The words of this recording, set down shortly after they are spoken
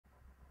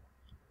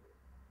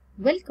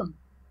Welcome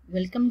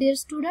dear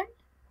student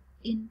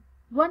in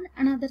one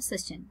another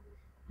session.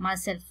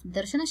 Myself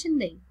Darshana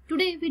Shinde.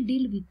 Today we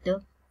deal with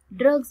the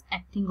drugs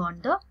acting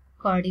on the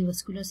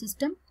cardiovascular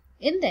system.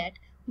 In that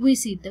we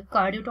see the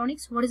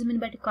cardiotonics, what is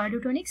meant by the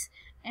cardiotonics,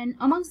 and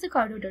amongst the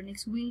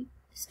cardiotonics we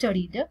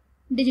study the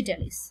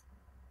digitalis.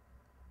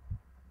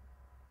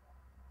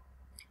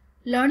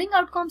 Learning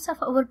outcomes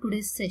of our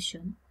today's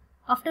session.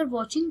 After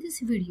watching this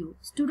video,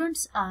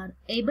 students are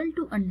able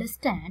to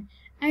understand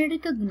and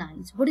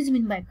recognize what is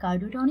meant by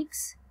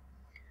cardiotonics,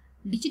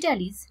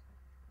 digitalis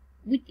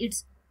with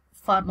its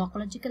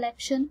pharmacological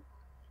action,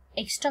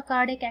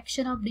 extracardiac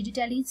action of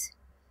digitalis,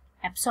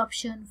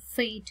 absorption,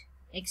 fate,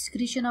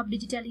 excretion of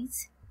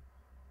digitalis,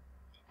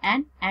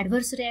 and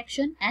adverse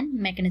reaction and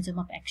mechanism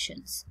of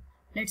actions.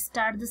 Let's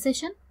start the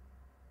session.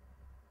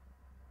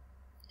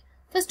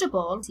 First of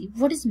all, see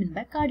what is meant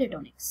by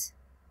cardiotonics.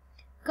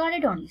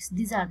 Cardiotonics,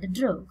 these are the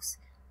drugs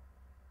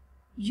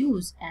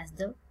used as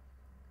the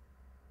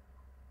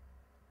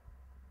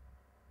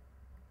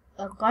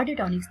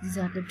these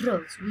are the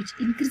drugs which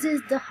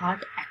increases the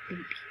heart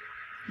activity.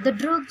 The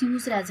drugs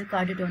used as a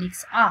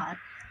cardiotonics are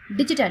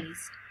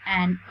digitalis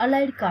and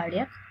allied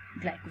cardiac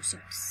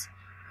glycosides.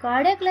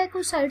 Cardiac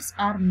glycosides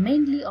are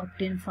mainly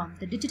obtained from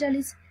the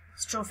digitalis,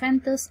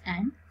 strophanthus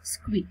and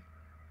squid.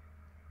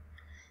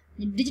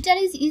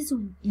 Digitalis is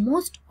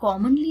most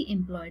commonly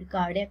employed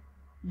cardiac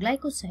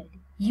glycoside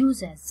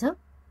used as a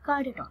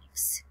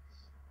cardiotonics.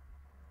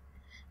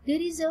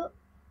 There is a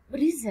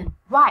reason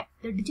why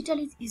the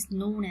digitalis is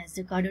known as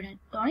the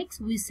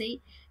cardiotonics. We say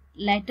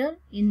later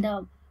in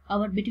the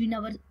between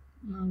our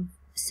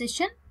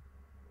session.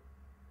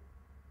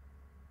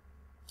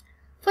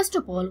 First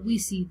of all, we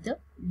see the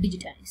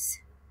digitalis.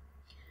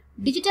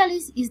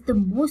 Digitalis is the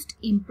most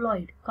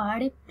employed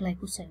cardiac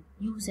glycoside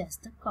used as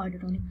the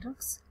cardiotonic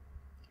drugs.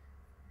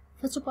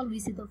 First of all, we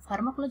see the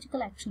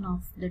pharmacological action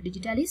of the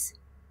digitalis.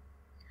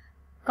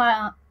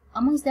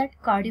 Amongst that,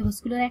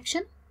 cardiovascular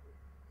action.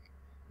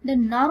 The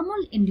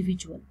normal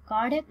individual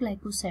cardiac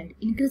glycoside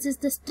increases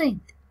the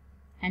strength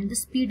and the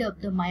speed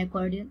of the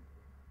myocardial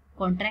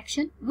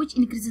contraction, which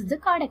increases the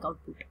cardiac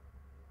output.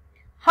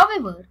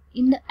 However,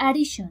 in the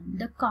addition,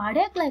 the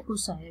cardiac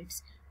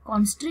glycosides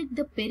constrict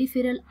the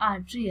peripheral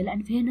arterial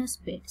and venous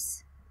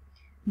beds.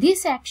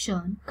 This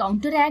action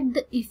counteracts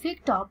the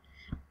effect of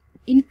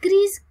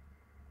increased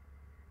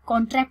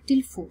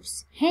contractile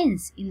force.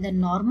 Hence, in the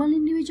normal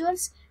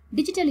individuals,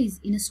 digitalis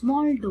in a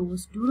small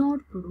dose do not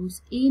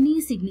produce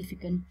any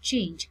significant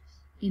change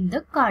in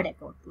the cardiac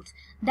outputs.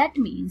 That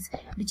means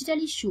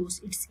digitalis shows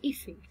its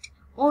effect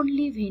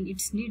only when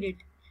it's needed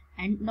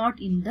and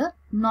not in the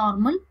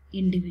normal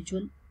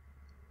individual,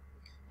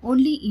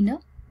 only in a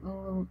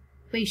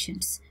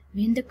patients.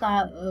 When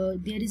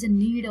there is a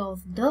need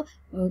of the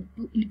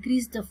to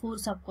increase the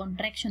force of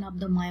contraction of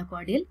the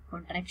myocardial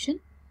contraction,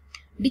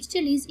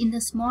 digitalis in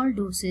the small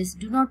doses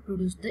do not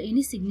produce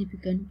any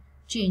significant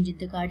change in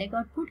the cardiac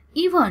output,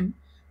 even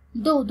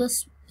though the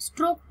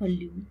stroke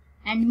volume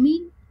and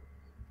mean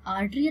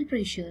arterial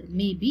pressure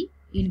may be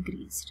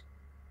increased.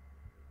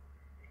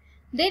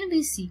 Then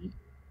we see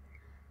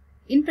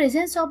in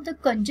presence of the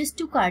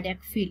congestive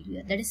cardiac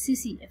failure, that is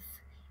CCF,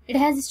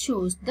 it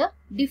shows the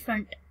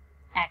different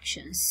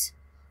actions.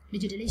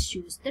 Digitalis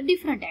shows the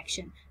different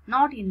action,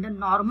 not in the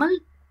normal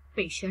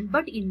patient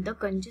but in the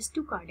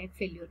congestive cardiac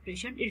failure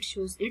patient. It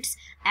shows its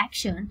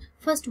action.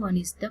 First one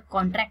is the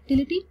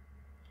contractility.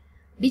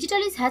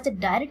 Digitalis has a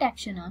direct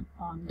action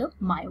on the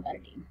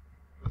myocardium.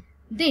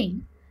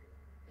 Then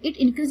it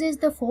increases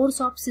the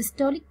force of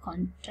systolic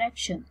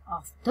contraction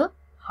of the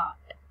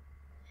heart.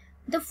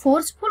 The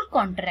forceful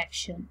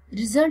contraction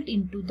result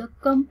into the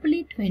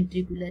complete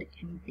ventricular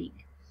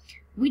emptying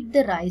with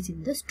the rise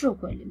in the stroke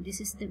volume. This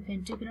is the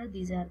ventricular,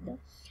 these are the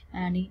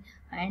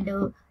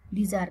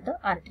these are the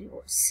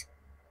arterioles.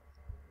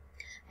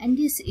 And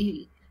this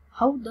is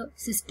how the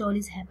systole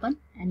is happen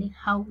and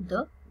how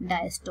the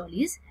diastole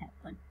is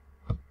happen.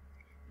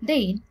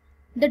 Then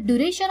the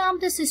duration of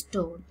the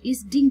systole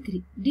is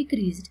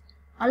decreased,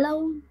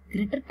 allowing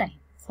greater time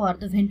for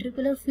the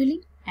ventricular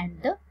filling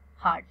and the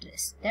heart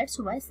rest. That's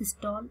why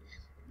systole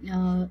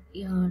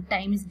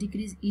time is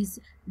decreased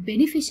is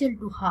beneficial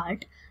to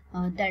heart.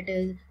 That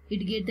is,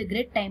 it get the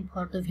great time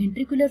for the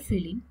ventricular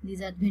filling.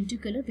 These are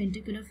ventricular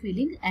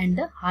filling, and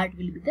the heart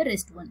will be the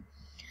rest one.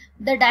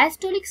 The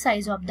diastolic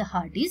size of the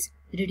heart is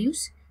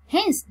reduced.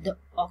 Hence, the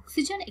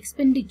oxygen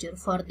expenditure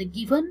for the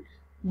given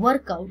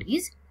workout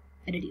is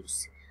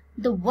reduced.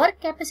 The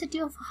work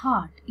capacity of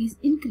heart is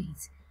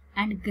increased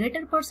and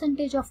greater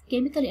percentage of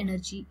chemical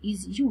energy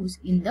is used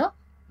in the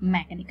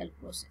mechanical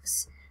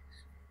process.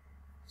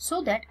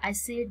 So that I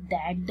said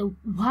that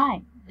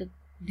why the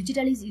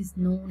digitalis is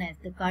known as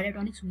the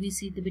cardiotonics. We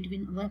see the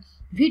between our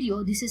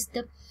video. This is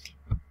the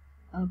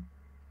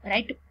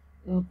right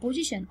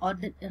position or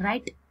the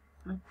right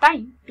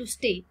time to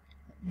state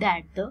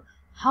that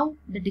how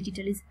the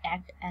digitalis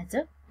act as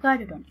a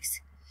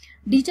cardiotonics.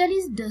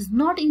 Digitalis does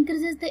not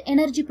increase the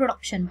energy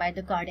production by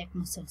the cardiac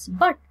muscles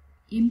but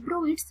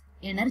improve its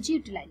energy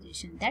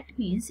utilization. That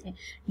means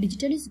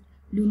digitalis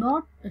do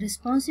not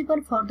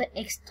responsible for the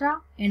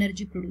extra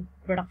energy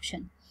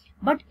production,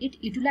 but it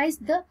utilizes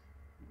the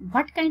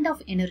what kind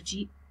of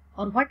energy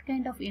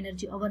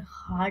our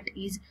heart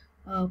is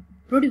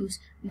produce.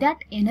 That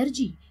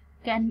energy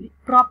can be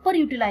proper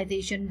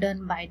utilization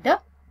done by the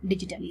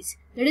digitalis.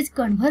 That is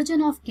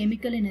conversion of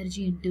chemical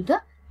energy into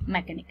the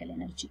mechanical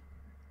energy.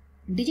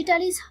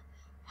 Digitalis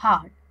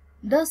heart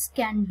thus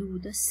can do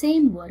the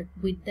same work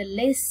with the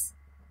less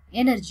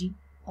energy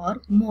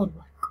or more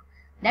work.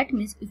 That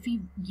means if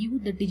we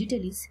give the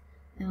digitalis,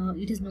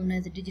 it is known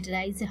as the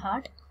digitalized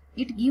heart,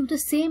 it gives the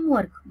same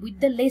work with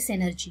the less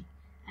energy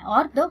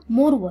or the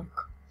more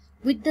work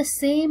with the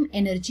same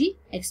energy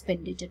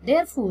expenditure.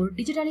 Therefore,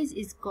 digitalis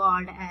is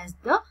called as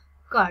the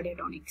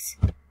cardiotonics.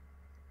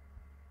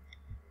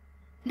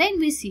 Then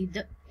we see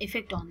the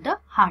effect on the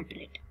heart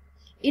rate.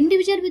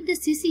 Individual with the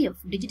CCF,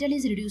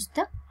 digitalis reduce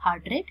the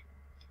heart rate.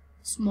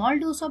 Small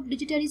dose of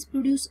digitalis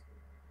produce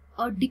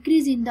a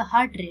decrease in the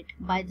heart rate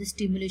by the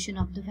stimulation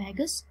of the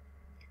vagus.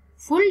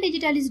 Full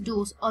digitalis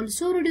dose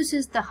also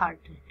reduces the heart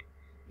rate.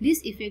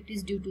 This effect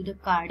is due to the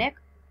cardiac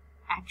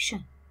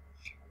action.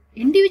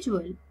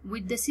 Individual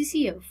with the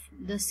CCF,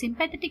 the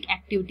sympathetic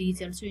activity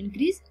is also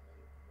increased,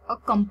 a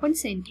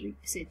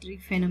compensatory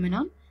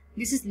phenomenon.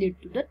 This is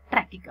led to the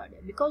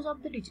tachycardia. Because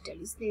of the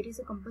digitalis, there is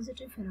a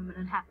compensatory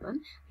phenomenon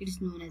happen. It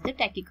is known as the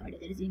tachycardia.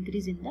 There is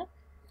increase in the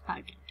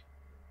heart rate.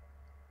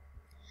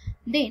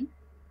 Then,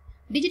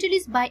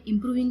 digitalis by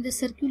improving the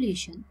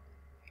circulation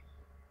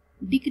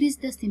decrease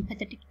the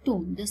sympathetic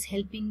tone, thus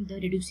helping the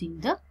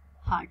reducing the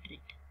heart rate.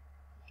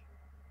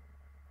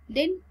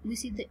 Then we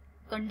see the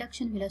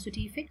conduction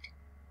velocity effect.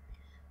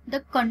 The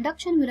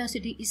conduction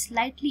velocity is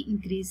slightly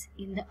increased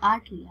in the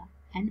arteria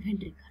and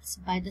ventricles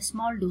by the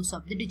small dose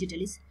of the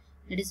digitalis,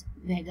 that is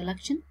vagal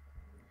action.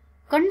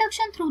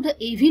 Conduction through the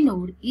AV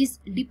node is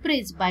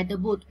depressed by the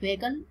both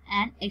vagal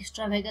and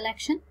extravagal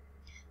action.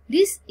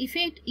 This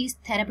effect is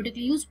therapeutically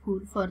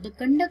useful for the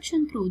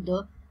conduction through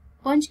the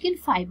Purkinje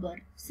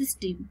fiber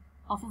system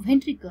of a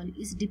ventricle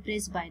is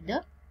depressed by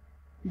the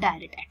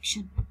direct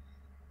action.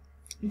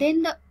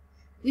 Then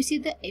we see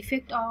the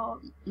effect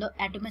of the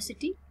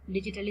atomicity,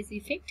 digitalis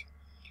effect.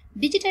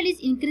 Digitalis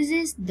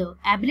increases the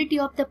ability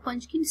of the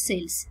Purkinje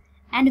cells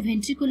and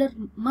ventricular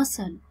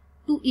muscle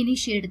to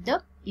initiate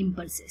the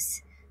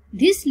impulses.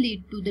 This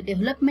leads to the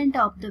development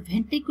of the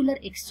ventricular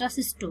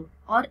extrasystole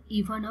or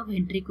even a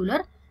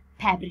ventricular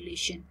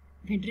fibrillation.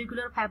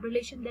 Ventricular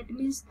fibrillation, that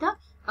means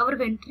our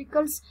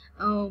ventricles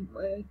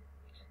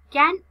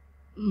can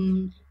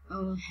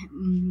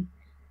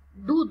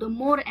do the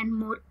more and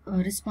more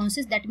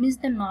responses. That means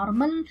the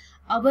normal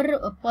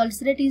our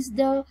pulse rate is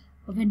the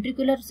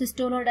ventricular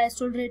systole or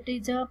diastole rate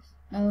is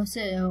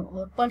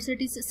or pulse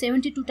rate is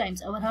 72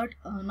 times. Our heart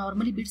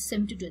normally beats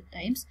 72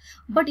 times,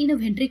 but in a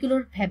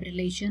ventricular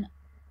fibrillation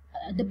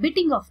the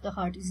beating of the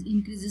heart is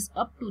increases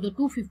up to the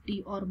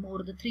 250 or more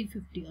the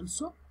 350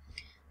 also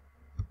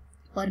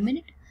per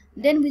minute.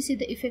 Then we see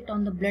the effect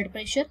on the blood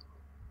pressure.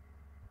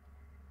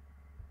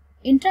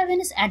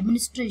 Intravenous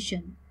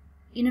administration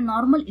in a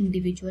normal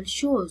individual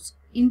shows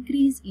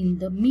increase in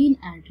the mean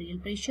arterial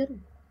pressure,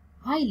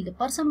 while the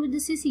person with the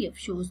CCF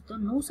shows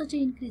no such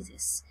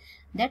increases.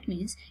 That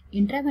means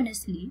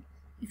intravenously,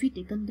 if we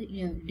taken the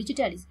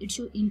digitalis, it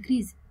shows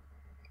increase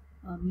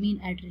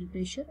mean arterial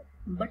pressure,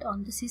 but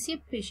on the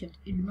CCF patient,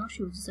 it do not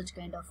show such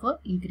kind of a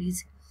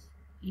increase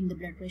in the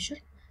blood pressure.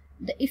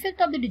 The effect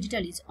of the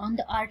digitalis on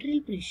the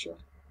arterial pressure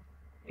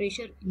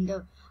in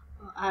the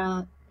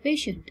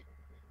patient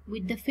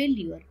with the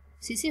failure,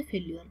 CCF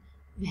failure,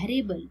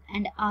 variable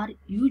and are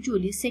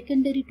usually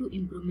secondary to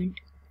improvement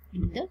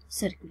in the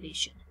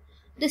circulation.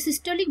 The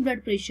systolic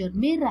blood pressure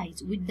may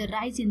rise with the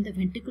rise in the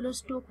ventricular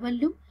stroke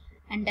volume,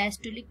 and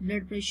diastolic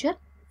blood pressure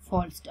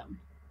falls down.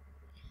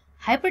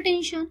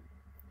 Hypertension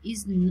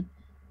is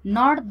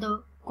not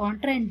the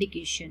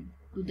contraindication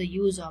to the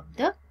use of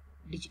the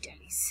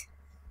digitalis.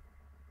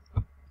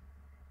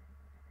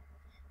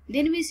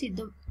 Then we see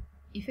the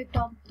effect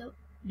of the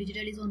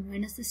digitalis on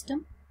venous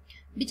system.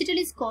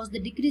 Digitalis cause the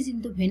decrease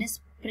in the venous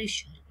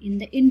pressure in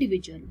the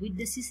individual with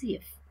the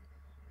CCF,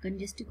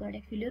 congestive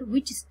cardiac failure,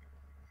 which is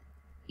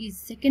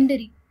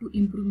secondary to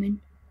improvement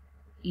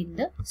in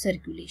the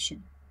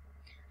circulation.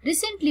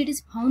 Recently, it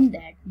is found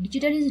that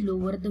digitalis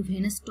lower the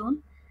venous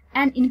tone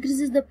and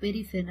increases the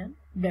peripheral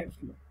blood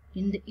flow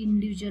in the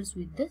individuals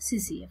with the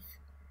CCF.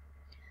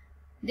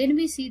 Then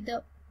we see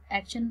the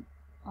action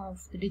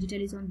of the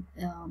digitalis on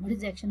what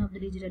is the action of the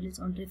digitalis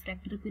on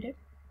refractory period.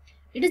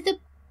 It is the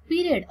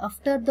period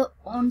after the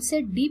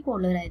onset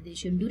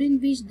depolarization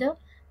during which the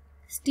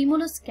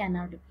stimulus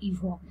cannot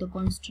evoke the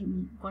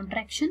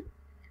contraction.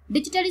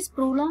 Digitalis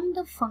prolong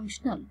the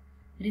functional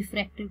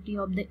refractivity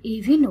of the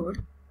AV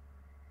node,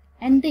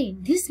 and then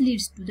this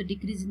leads to the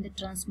decrease in the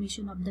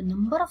transmission of the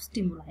number of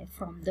stimuli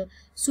from the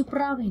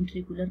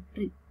supraventricular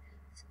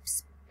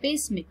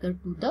pacemaker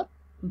to the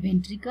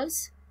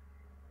ventricles.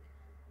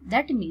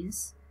 That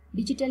means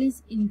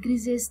digitalis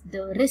increases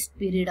the rest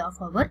period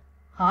of our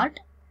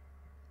heart.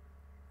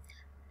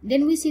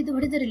 Then we see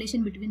what is the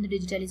relation between the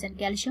digitalis and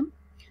calcium.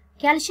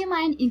 Calcium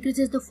ion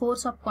increases the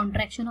force of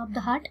contraction of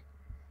the heart.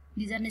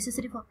 These are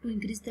necessary to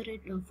increase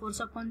the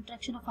force of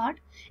contraction of heart.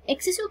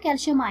 Excessive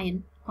calcium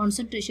ion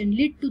concentration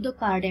lead to the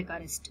cardiac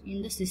arrest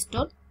in the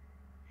systole.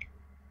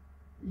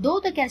 Though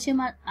the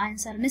calcium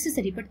ions are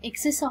necessary, but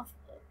excess of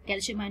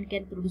calcium ion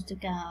can produce the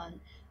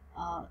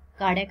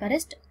cardiac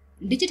arrest.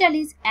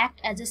 Digitalis act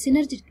as a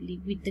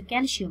synergistically with the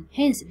calcium.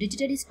 Hence,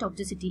 digitalis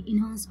toxicity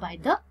enhanced by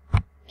the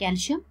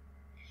calcium.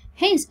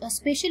 Hence, a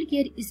special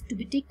care is to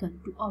be taken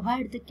to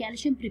avoid the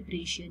calcium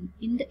preparation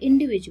in the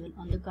individual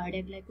on the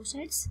cardiac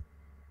glycosides.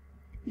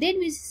 Then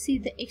we see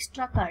the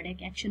extra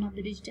cardiac action of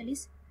the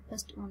digitalis.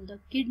 First on the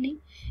kidney.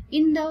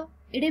 In the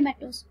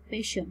edematous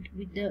patient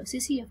with the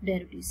CCF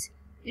diabetes,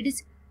 it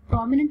is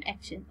prominent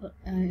action.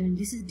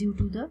 This is due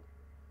to the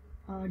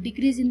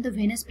decrease in the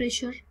venous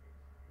pressure,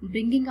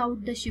 bringing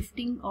out the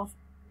shifting of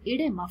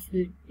edema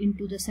fluid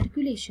into the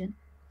circulation,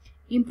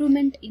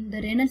 improvement in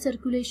the renal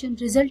circulation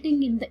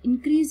resulting in the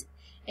increased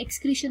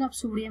excretion of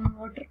sodium and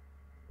water.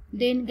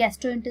 Then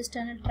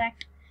gastrointestinal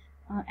tract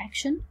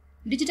action.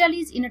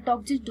 Digitalis in a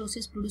toxic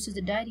doses produces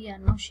the diarrhea,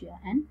 nausea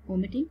and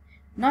vomiting.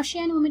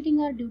 Nausea and vomiting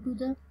are due to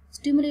the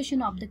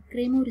stimulation of the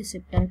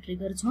chemoreceptor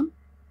trigger zone.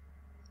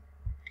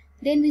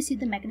 Then we see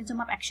the mechanism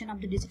of action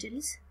of the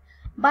digitalis.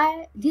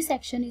 By this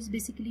action is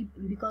basically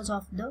because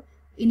of the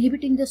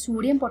inhibiting the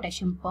sodium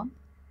potassium pump.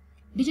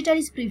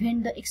 Digitalis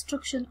prevent the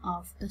extraction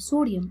of the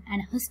sodium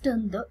and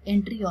hasten the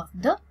entry of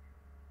the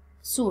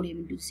sodium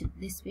into the cell.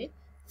 This way,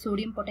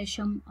 sodium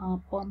potassium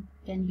pump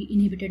can be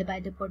inhibited by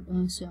the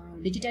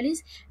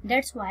digitalis.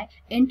 That's why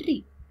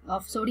entry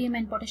of sodium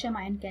and potassium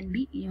ion can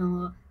be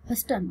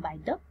hastened by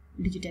the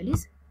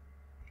digitalis.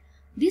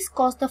 This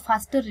causes the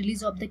faster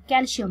release of the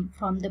calcium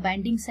from the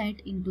binding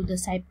site into the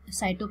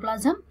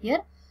cytoplasm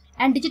here,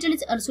 and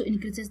digitalis also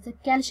increases the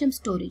calcium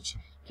storage.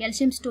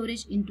 Calcium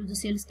storage into the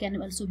cells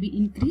can also be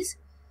increased.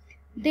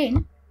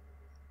 Then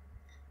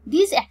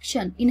these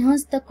action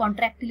enhance the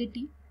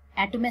contractility,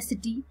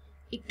 atomicity,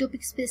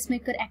 ectopic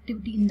pacemaker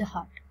activity in the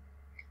heart.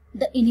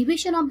 The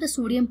inhibition of the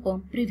sodium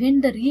pump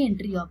prevent the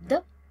re-entry of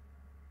the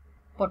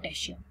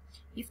potassium.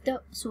 If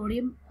the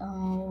sodium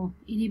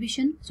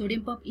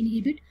sodium pump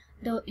inhibit,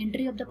 the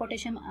entry of the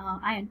potassium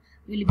ion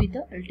will be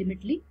the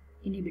ultimately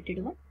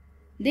inhibited one.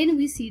 Then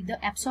we see the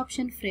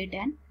absorption, freight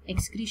and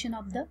excretion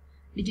of the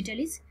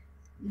digitalis.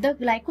 The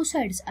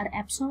glycosides are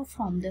absorbed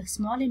from the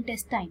small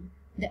intestine.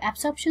 The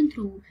absorption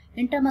through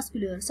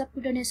intramuscular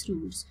subcutaneous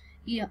routes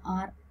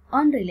are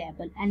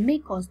unreliable and may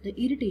cause the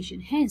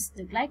irritation. Hence,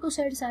 the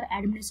glycosides are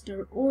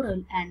administered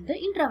oral and the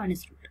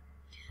intravenous route.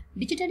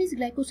 Digitalis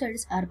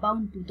glycosides are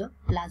bound to the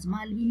plasma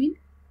albumin.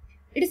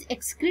 It is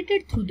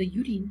excreted through the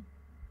urine.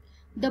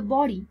 The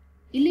body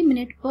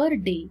eliminates per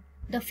day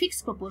the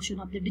fixed proportion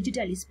of the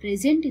digitalis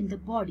present in the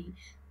body.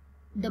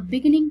 The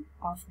beginning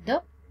of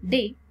the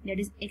day, that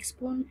is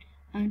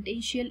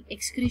exponential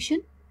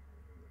excretion.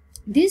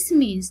 This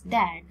means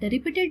that the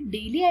repeated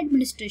daily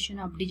administration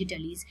of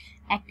digitalis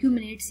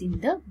accumulates in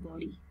the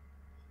body.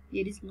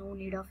 There is no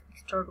need of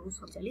extra dose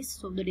of digitalis,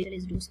 so the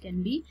digitalis dose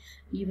can be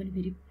given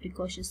very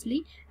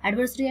precautiously.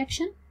 Adverse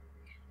reaction,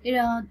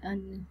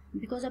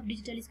 because of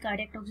digitalis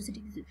cardiac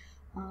toxicity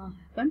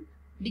happen.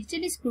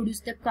 Digitalis produce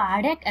the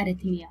cardiac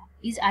arrhythmia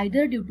is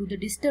either due to the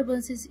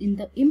disturbances in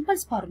the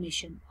impulse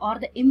formation or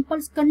the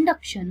impulse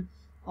conduction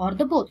or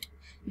the both.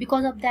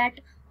 Because of that,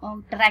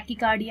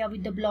 tachycardia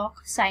with the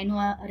block, sino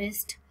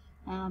arrest,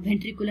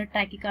 ventricular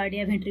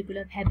tachycardia,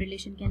 ventricular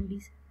fibrillation can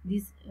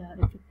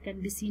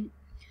be seen.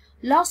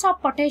 Loss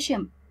of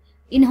potassium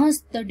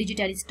enhances the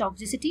digitalis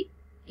toxicity.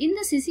 In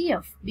the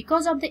CCF,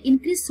 because of the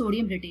increased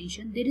sodium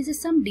retention, there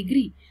is some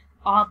degree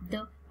of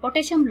the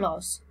potassium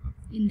loss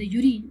in the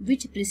urine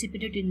which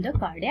precipitate in the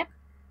cardiac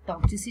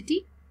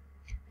toxicity.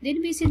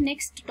 Then we see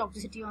next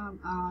toxicity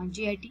on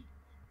GIT,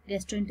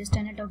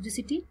 gastrointestinal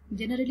toxicity.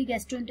 Generally,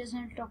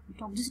 gastrointestinal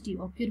toxicity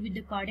occur with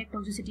the cardiac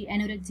toxicity.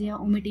 Anorexia,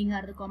 vomiting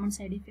are the common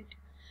side effect.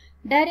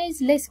 Diarrhea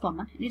is less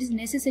common. It is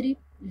necessary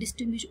to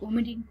distinguish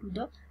vomiting to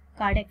the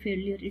cardiac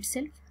failure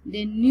itself.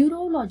 Then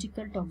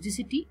neurological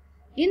toxicity,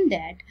 in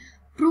that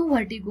true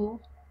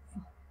vertigo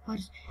or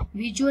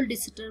visual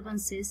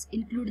disturbances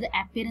include the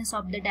appearance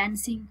of the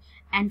dancing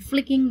and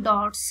flicking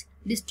dots,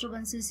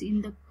 disturbances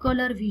in the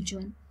color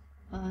vision.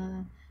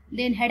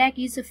 Then headache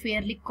is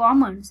fairly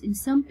common in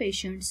some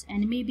patients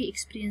and may be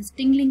experienced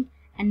tingling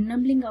and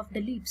numbing of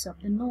the lips,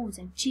 of the nose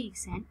and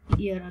cheeks and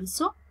ear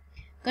also.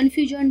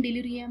 Confusion,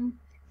 delirium,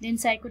 then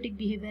psychotic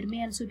behavior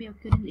may also be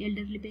occurring in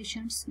elderly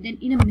patients. Then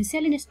in a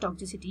miscellaneous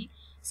toxicity,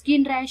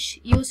 skin rash,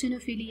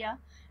 eosinophilia,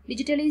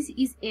 digitalis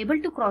is able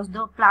to cross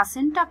the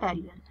placenta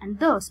barrier and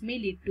thus may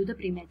lead to the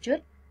premature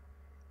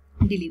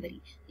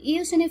delivery.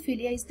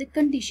 Eosinophilia is the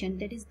condition,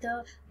 that is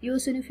the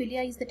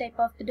eosinophilia is the type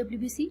of the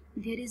WBC.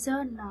 There is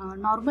a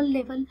normal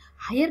level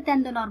higher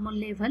than the normal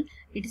level.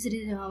 It is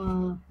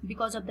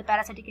because of the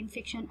parasitic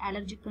infection,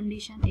 allergic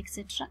condition,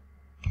 etc.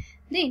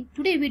 Then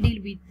today we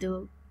deal with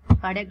the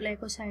cardiac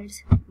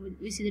glycosides.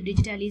 We see the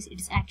digitalis,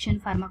 its action,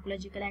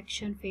 pharmacological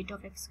action, fate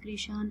of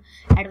excretion,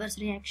 adverse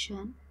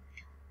reaction.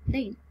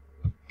 Then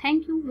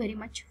thank you very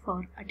much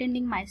for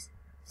attending my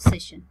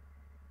session.